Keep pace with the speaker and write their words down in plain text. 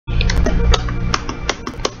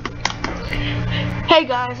Hey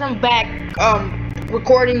guys, I'm back.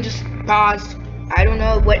 Recording just paused. I don't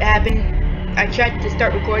know what happened. I tried to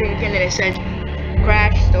start recording again and it said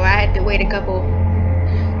crash, so I had to wait a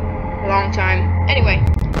long time. Anyway,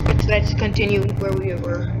 let's continue where we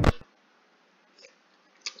were.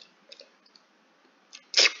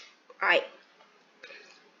 Alright.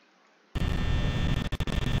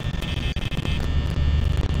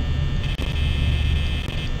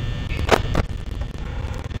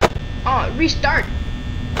 Oh, restart.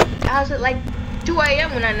 I was at like 2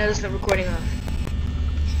 AM when I noticed the recording off.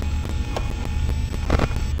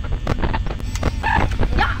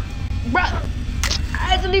 Yeah, bruh.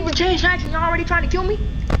 I hasn't even changed tracks and y'all already trying to kill me?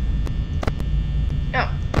 No.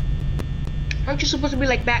 Aren't you supposed to be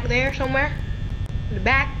like back there somewhere? In the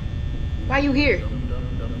back? Why are you here?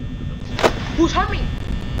 Who's hunting?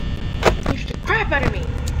 Pushed the crap out of me.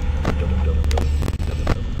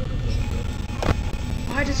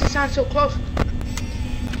 Why does it sound so close?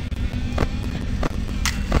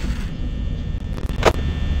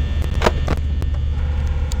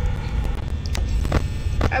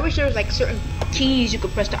 I wish there was like certain keys you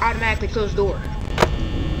could press to automatically close the door.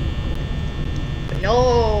 But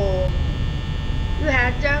no. You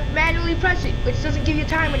have to manually press it, which doesn't give you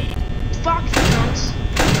time when Fox comes.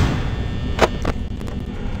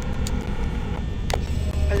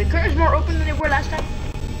 Are the curtains more open than they were last time?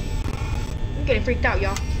 I'm getting freaked out,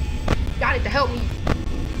 y'all. Y'all need to help me.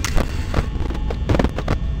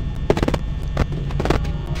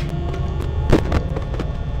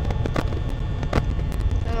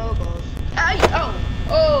 Oh, balls. Ay! Oh!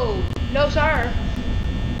 Oh! No, sir.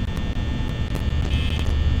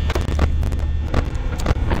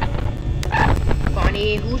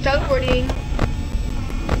 Bonnie, who's teleporting?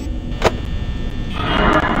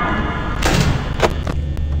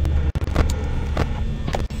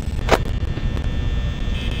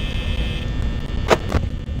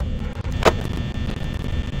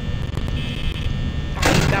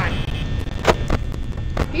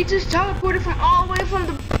 He just teleported from all the way from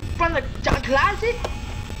the closet.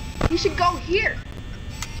 You should go here.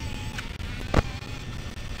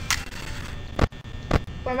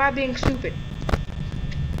 Why am I being stupid?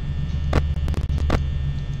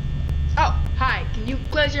 Oh, hi. Can you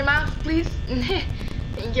close your mouth, please?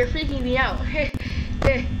 You're freaking me out.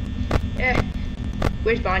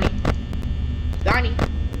 Where's Bonnie? Bonnie.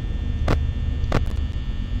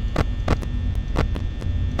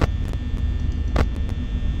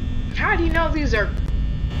 How do you know these are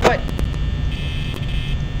what?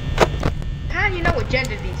 How do you know what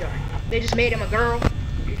gender these are? They just made him a girl?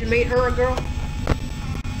 You just made her a girl?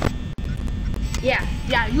 Yeah,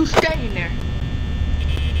 you standing there.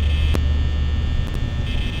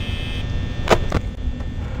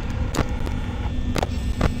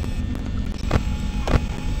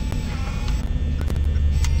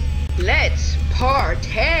 Let's party.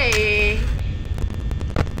 Hey,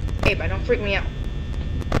 but don't freak me out.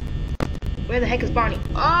 Where the heck is Bonnie?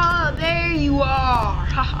 Oh, there you are!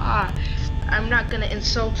 Haha. I'm not gonna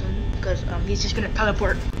insult him because he's just gonna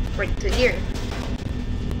teleport right to here.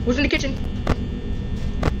 Who's in the kitchen?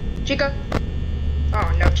 Chica?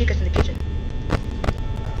 Oh no, Chica's in the kitchen.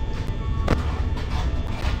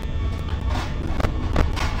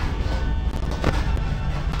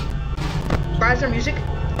 Why is there music?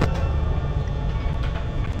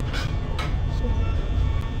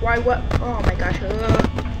 Why what? Oh my gosh.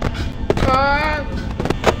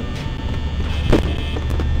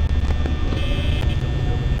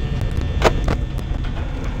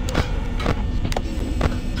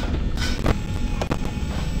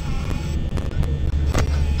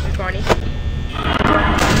 Where's Barney?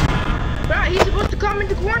 Wow, he's supposed to come in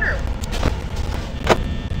the corner.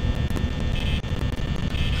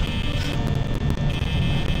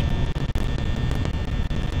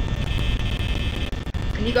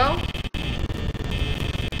 Can you go?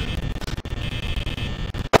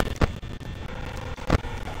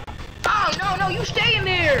 No, you stay in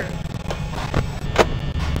there!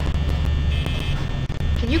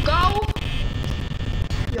 Can you go?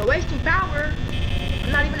 You're wasting power.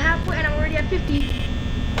 I'm not even halfway and I'm already at 50.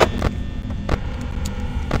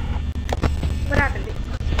 What happened?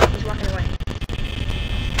 He's walking away.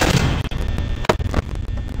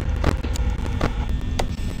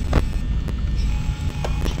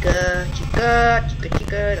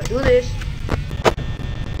 Chica, don't do this.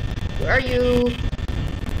 Where are you?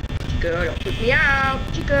 Chica, don't put me out,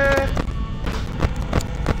 Chica.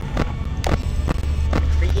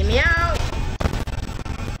 Freaking me out.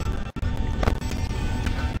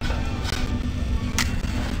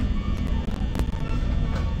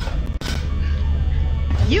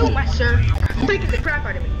 You, my sir, are freaking the crap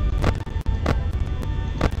out of me.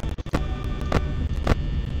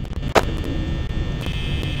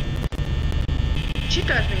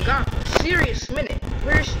 Chica has been gone for a serious minute.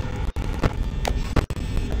 Where is she?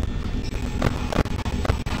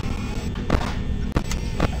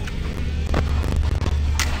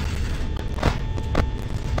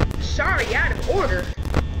 Sorry, out of order.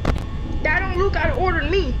 That don't look out of order to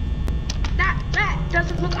me. That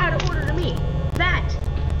doesn't look out of order to me. That.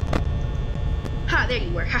 Ha, there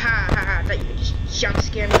you were. Ha ha ha ha. I thought you could just jump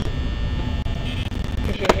scare me.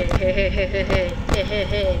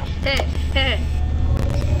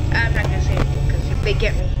 I'm not gonna say anything because if they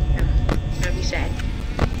get me, I'm gonna be sad.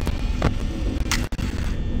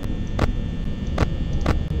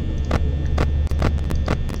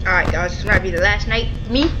 Alright guys, this might be the last night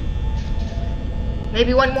for me.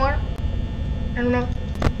 Maybe one more. I don't know.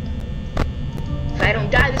 If I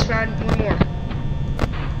don't die this round, one more.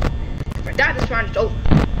 If I die this round, it's over.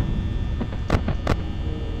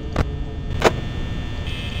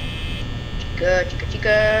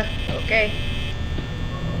 Chica. Okay.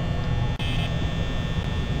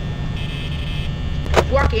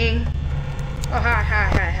 It's walking. Oh,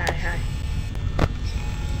 hi.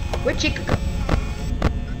 Where'd Chica go?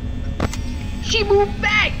 She moved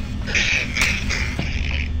back!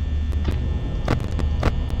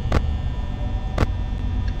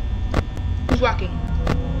 Who's walking?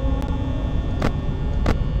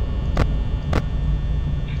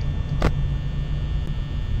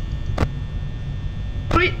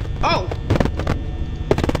 Please. Oh!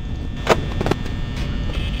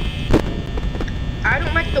 I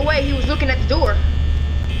don't like the way he was looking at the door.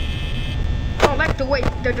 I don't like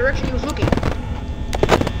the direction he was looking.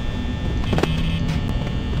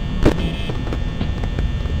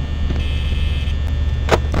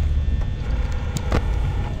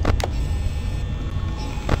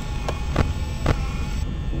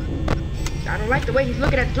 I don't like the way he's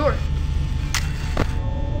looking at the door.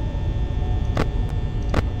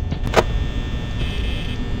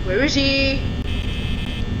 Where is he?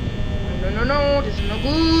 No, this is no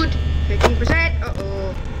good. 15%.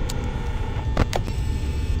 Uh-oh.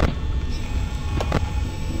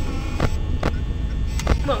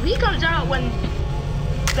 Well, he comes out when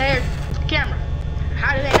there's the camera.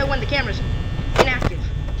 How do they know when the camera's inactive?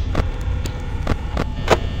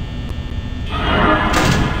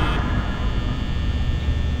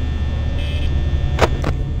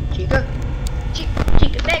 Chica,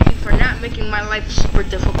 thank you for not making my life super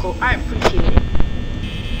difficult. I appreciate it.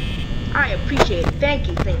 Thank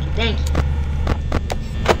you.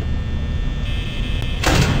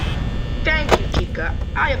 Thank you, Chica.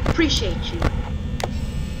 I appreciate you.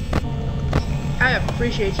 I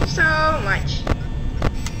appreciate you so much.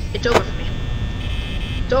 It's over for me.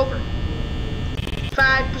 It's over.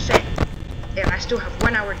 5%. And I still have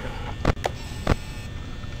 1 hour to go.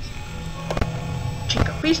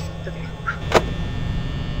 Chica, please. Okay.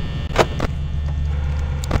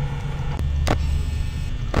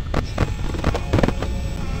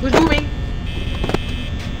 Who's moving?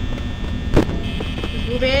 Who's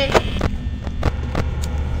moving?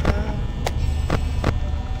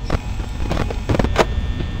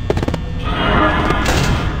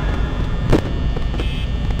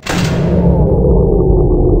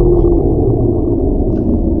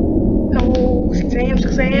 No,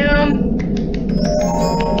 6 a.m.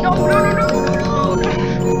 No. I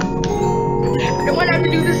don't want to have to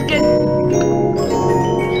do this again.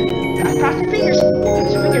 Cross your fingers.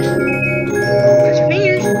 Cross your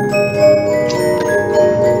fingers.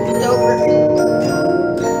 It's over.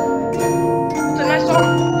 It's a nice song.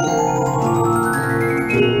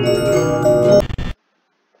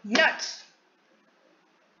 Nuts.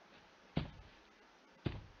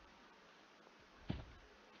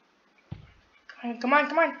 Come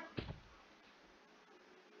on.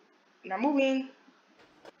 Not moving.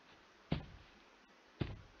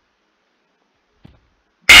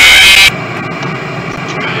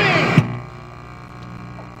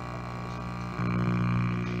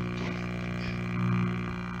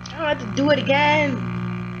 I have to do it again.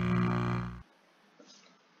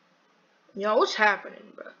 Yo, what's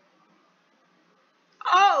happening, bro?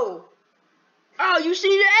 Oh, you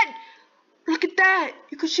see that? Look at that.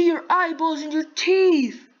 You can see your eyeballs and your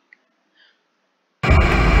teeth. Oh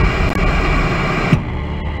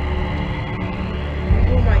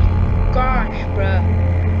my gosh, bro.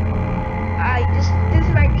 This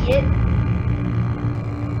might be it.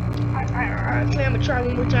 I think I'm gonna try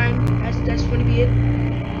one more time. That's gonna be it.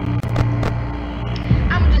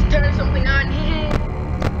 I'm gonna just turn something on.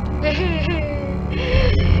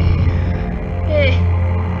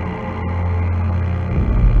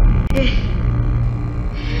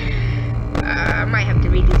 I might have to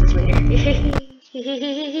redo this later.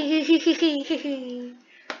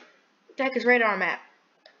 the heck is radar map?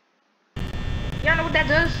 Y'all know what that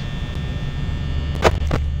does?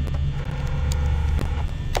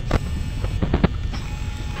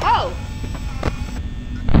 Oh!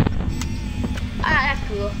 Ah, that's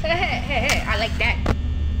cool. Hey, I like that.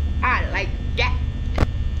 I like that.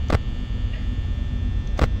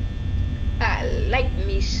 I like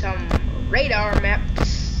me some radar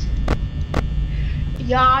maps.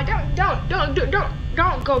 Y'all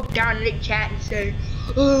don't go down in the chat and say,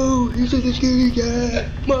 oh, he's such a scaredy cat.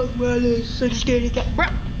 Marshmallow is such a scaredy cat.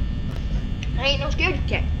 Bruh, I ain't no scaredy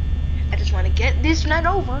cat. I just want to get this night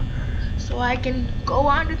over so I can go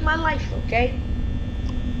on with my life, okay?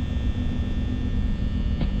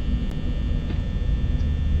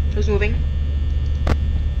 Who's moving?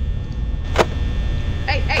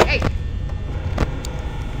 Hey.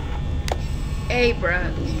 Hey,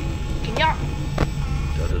 bruh. Can y'all...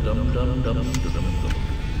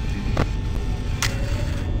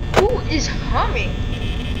 Who is humming?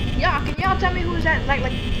 Y'all, can y'all tell me who is that? Like...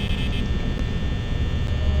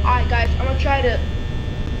 Alright, guys, I'm gonna try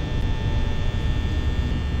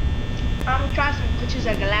some glitches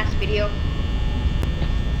like the last video.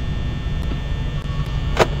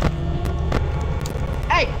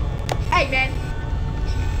 Hey, man.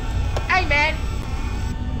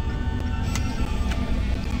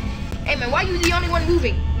 Hey, man, why are you the only one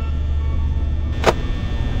moving?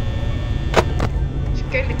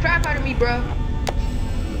 Scared the crap out of me, bro.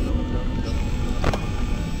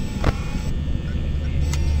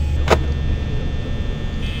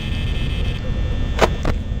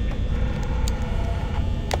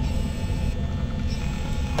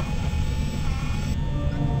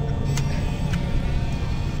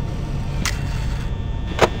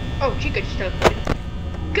 Oh, Chica just teleported.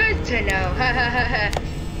 Good to know. Ha ha ha ha.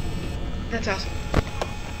 That's awesome.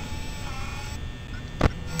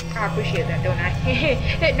 I appreciate that, don't I?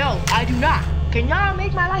 No, I do not. Can y'all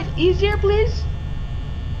make my life easier, please?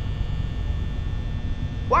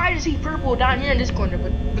 Why is he purple down here in this corner,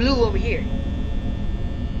 but blue over here?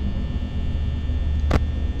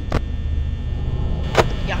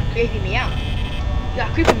 Y'all creeping me out.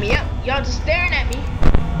 Y'all creeping me out. Y'all just staring at me.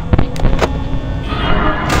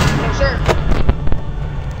 No, sir.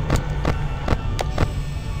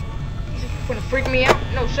 You wanna freak me out?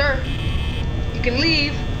 No, sir. You can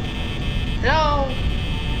leave. Hello?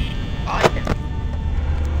 Oh,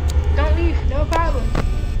 don't leave. No problem.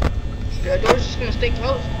 The door's just gonna stay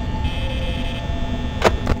closed.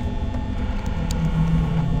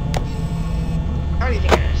 I'm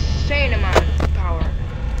using an insane amount of power.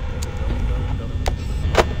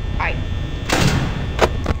 Alright.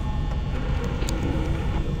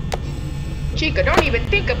 Chica, don't even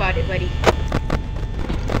think about it, buddy.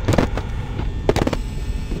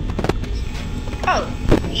 Oh,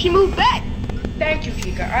 she moved back. Thank you,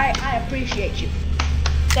 Chica. Alright, I appreciate you.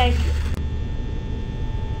 Thank you.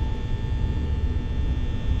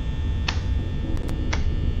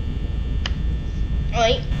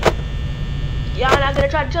 Alright. Y'all not gonna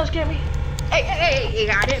try to jump scare me? Hey,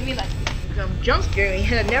 I didn't mean like come jump scare me.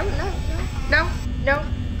 No.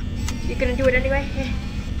 You're gonna do it anyway?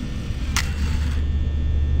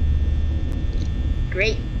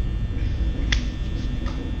 Great.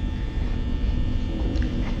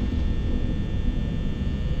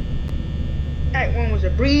 That one was a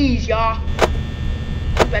breeze, y'all.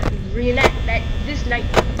 We about to reenact that this night.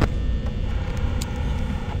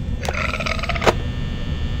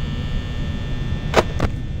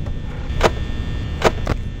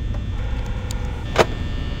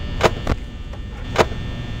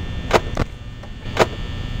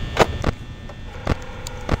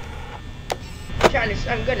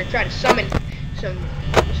 I'm gonna try to summon some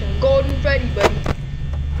golden Freddy, buddy.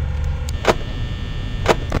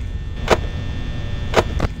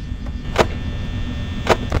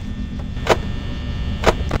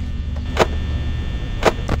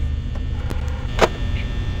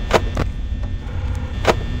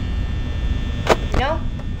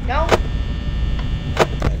 No.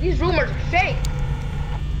 These rumors are fake.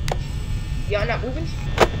 Y'all not moving?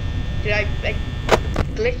 Did I like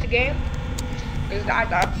glitch the game?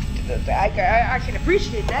 I can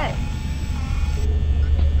appreciate that.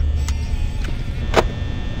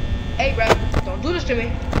 Hey, bro, don't do this to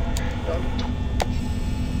me. Don't.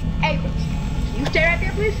 Hey, bro, can you stay right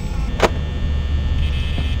there, please?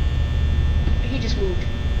 He just moved.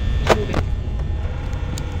 He's moving.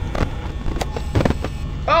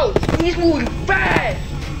 Oh, he's moving fast.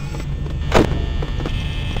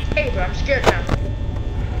 Hey, bro, I'm scared now.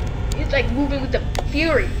 He's like moving with the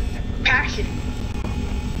fury, passion.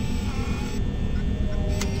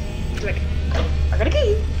 Like, I gotta get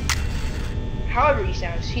you. however he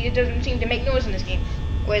sounds. He doesn't seem to make noise in this game.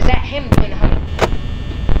 Or is that him doing the humming?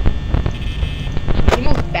 He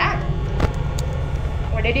moved back?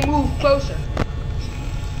 Or did he move closer?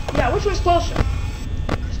 Yeah, which one's closer?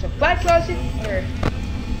 Is the black closet or...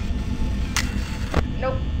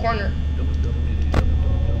 Nope, corner.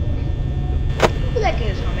 Who that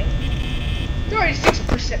kid is humming?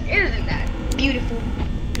 36% isn't that beautiful?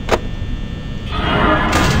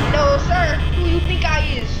 No, sir. Who you think I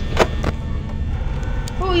is?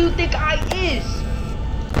 Who you think I is?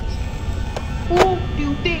 Who do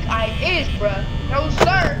you think I is, bruh? No,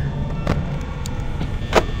 sir.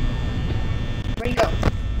 Where'd he go?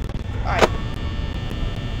 Alright.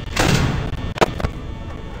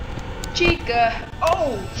 Chica.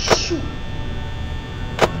 Oh, shoot.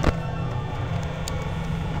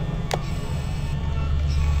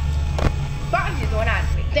 Foxy's going on.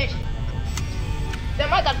 Pay attention.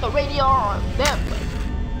 Them, I got the radio on them.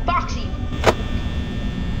 Foxy.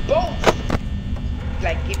 Both.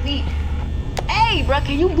 Like, if we... Hey, bro,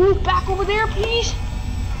 can you move back over there, please?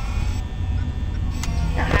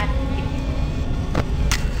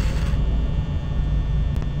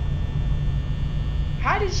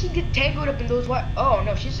 How did she get tangled up in those what? Oh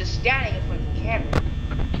no, she's just standing in front of the camera.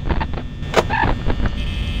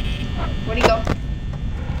 Where'd he go?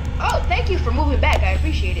 Oh, thank you for moving back. I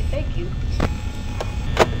appreciate it. Thank you.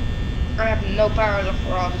 I have no power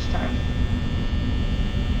for all this time.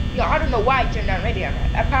 Yo, I don't know why I turned on radio.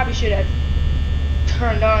 I probably should have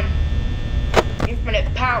turned on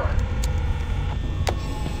infinite power.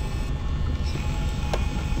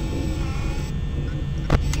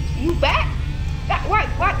 You back?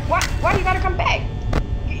 Why you gotta come back?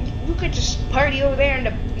 You could just party over there in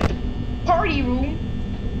the party room.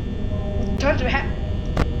 Tons of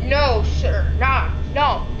No, sir. Nah.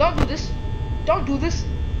 No. Don't do this. Don't do this.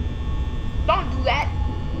 Don't do that.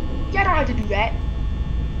 You don't have to do that.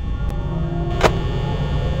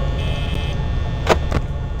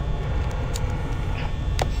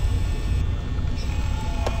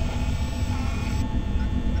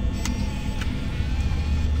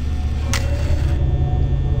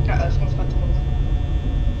 Someone's about to move.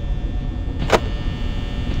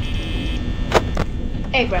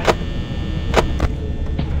 Hey, bro.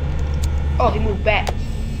 Oh, he moved back.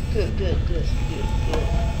 Good.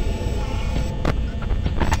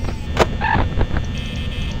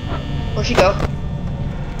 Where'd she go?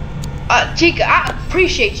 Chica, I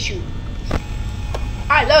appreciate you.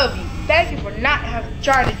 I love you. Thank you for not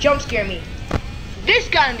trying to jump scare me. This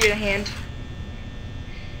guy, on the other hand,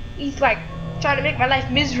 he's like trying to make my life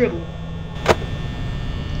miserable.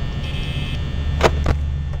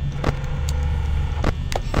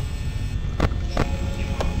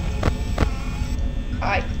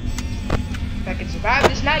 Alright. If I can survive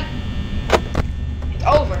this night, it's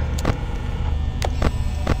over.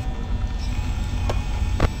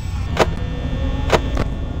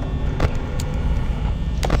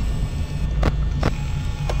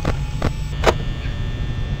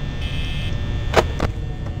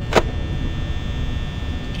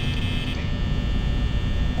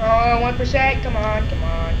 Oh, 1%. Come on.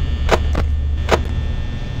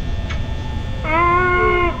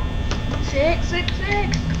 Six.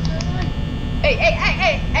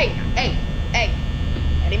 Hey.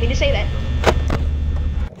 I didn't mean to say that.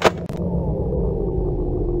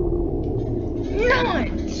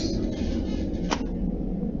 Nuts.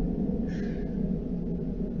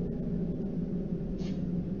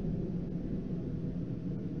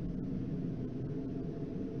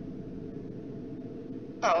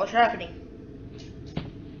 Oh, what's happening?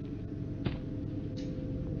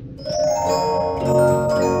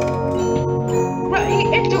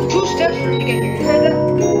 It took 2 steps for him to get here. You heard that?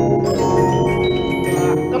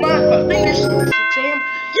 Come on, my fingers. 6 a.m.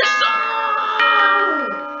 Yes, sir!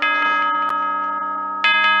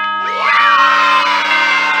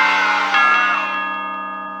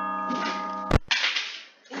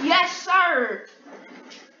 Yes, sir!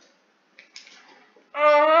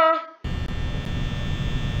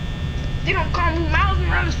 They don't call me Miles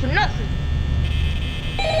Morales for nothing.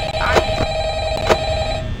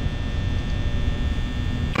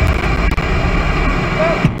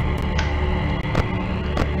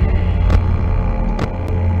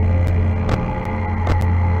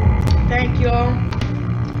 Thank you all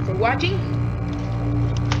for watching.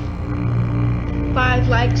 5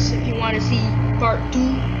 likes if you want to see part 2,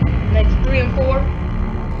 next 3 and 4.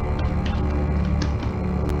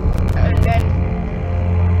 And then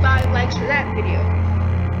 5 likes for that video.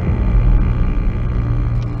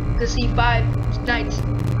 To see 5 nights.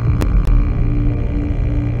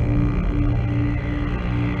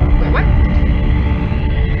 Wait, what?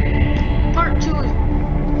 Part 2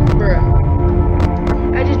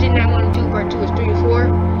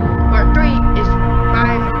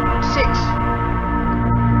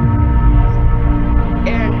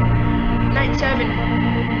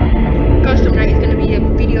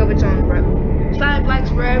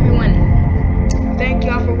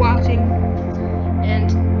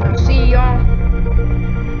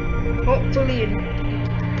 hopefully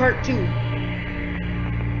in part 2.